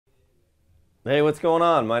Hey, what's going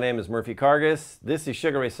on? My name is Murphy Kargas. This is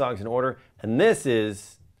Sugar Ray Songs in Order, and this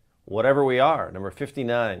is Whatever We Are, number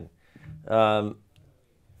 59.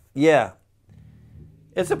 Yeah,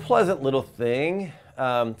 it's a pleasant little thing.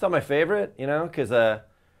 It's not my favorite, you know, because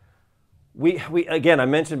we again, I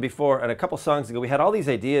mentioned before, and a couple songs ago, we had all these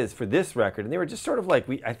ideas for this record, and they were just sort of like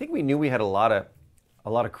I think we knew we had a lot of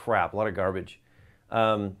crap, a lot of garbage,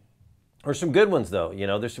 or some good ones though. You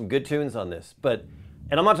know, there's some good tunes on this, but.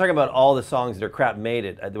 And I'm not talking about all the songs that are crap made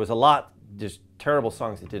it. There was a lot, just terrible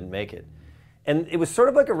songs that didn't make it. And it was sort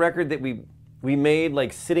of like a record that we made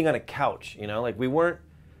like sitting on a couch, you know? Like we weren't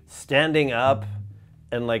standing up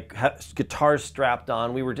and like guitars strapped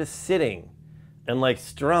on. We were just sitting and like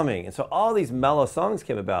strumming. And so all these mellow songs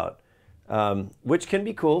came about, which can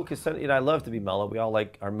be cool because you know, I love to be mellow. We all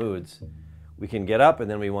like our moods. We can get up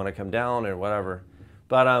and then we want to come down or whatever.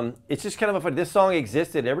 But it's just kind of a fun. This song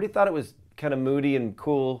existed. Everybody thought it was kind of moody and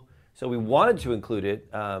cool, so we wanted to include it,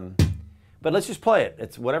 but let's just play it.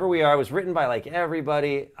 It's Whatever We Are. It was written by like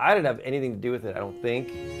everybody. I didn't have anything to do with it, I don't think.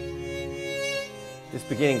 This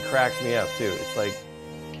beginning cracks me up too. It's like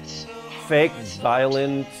fake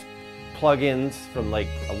violin plugins from like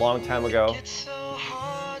a long time ago. It's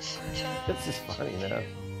just funny, man.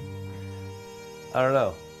 I don't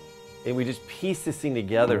know. And we just pieced this thing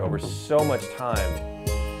together over so much time.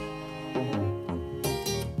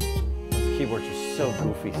 Keyboards are so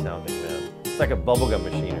goofy sounding, man. It's like a bubblegum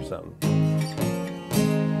machine or something.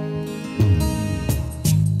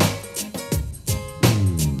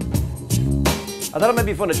 I thought it might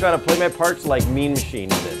be fun to try to play my parts like Mean Machine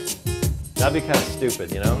in this. That'd be kind of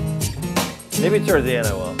stupid, you know? Maybe towards the end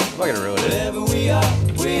I will. I'm not gonna ruin it. Whatever we are,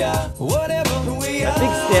 whatever we are. I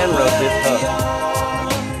think Stan wrote this hook.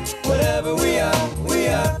 Whatever we are,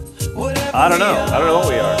 whatever I don't know. I don't know what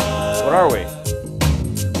we are. What are we?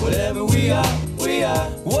 Whatever we are,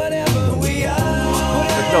 whatever we are.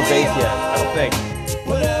 There's no bass yet, I don't think.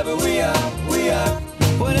 Whatever we are,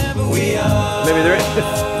 whatever we are. Maybe there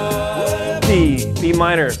is. B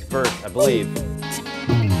minor verse, I believe.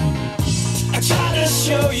 I try to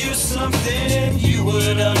show you something you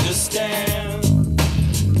would understand.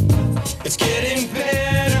 It's getting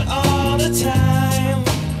better all the time,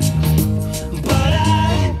 but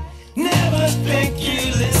I never think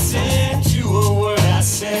you listen to a word I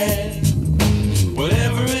said.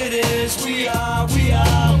 Whatever it is, we are, we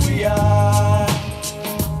are, we are.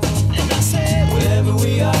 And I said, whatever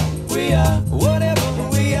we are, whatever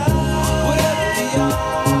we are,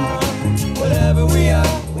 whatever we are, whatever we are,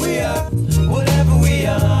 whatever we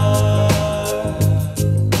are,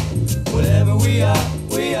 whatever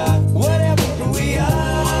we are,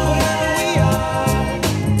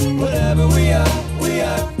 whatever we are,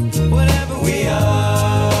 whatever we are.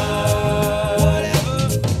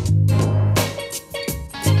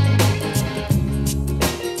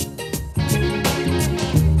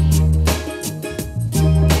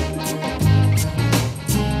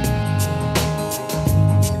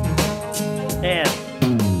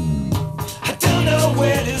 I don't know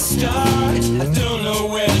where to start, I don't know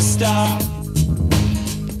where to stop.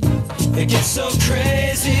 It gets so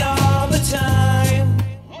crazy all the time,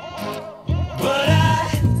 but I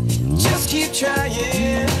just keep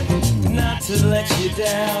trying not to let you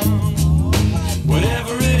down.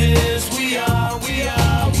 Whatever it is, we are, we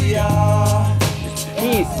are, we are.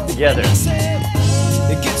 Piece together.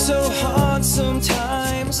 It gets so hard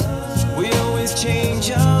sometimes, we always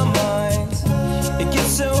change our minds. It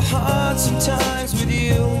gets so hard sometimes with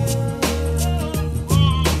you.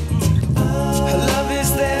 Love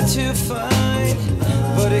is there to find,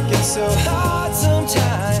 but it gets so hard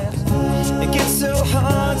sometimes. It gets so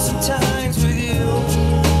hard sometimes with you.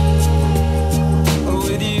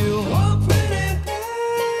 With you.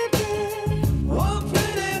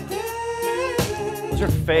 Those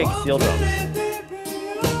are fake steel drums.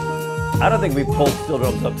 I don't think we pulled steel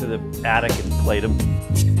drums up to the attic and played them.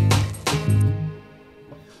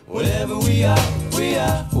 Whatever we are,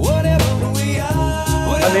 whatever we are.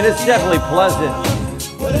 I mean, it's definitely pleasant.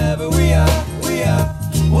 Whatever we are,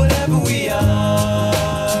 whatever we are.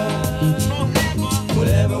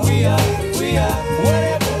 Whatever we are,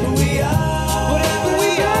 whatever we are. Whatever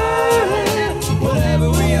we are, whatever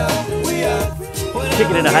we are,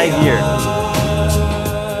 Kicking into high gear.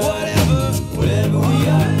 Whatever we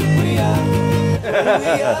are, whatever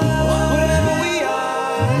we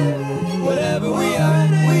are, whatever we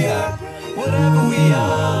are, whatever we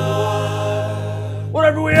are.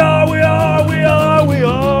 Whatever we are, we are, we are, we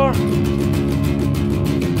are.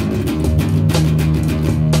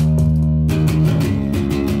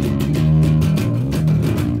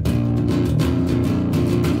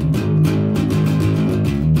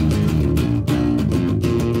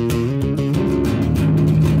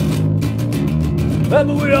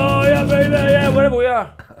 Whatever we are, yeah, baby, yeah, whatever we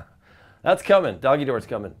are. That's coming. Doggy Door's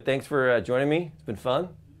coming. Thanks for joining me. It's been fun.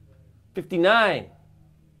 59.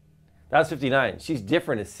 That's 59. She's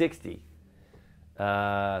different at 60.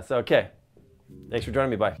 So, okay. Thanks for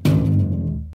joining me. Bye.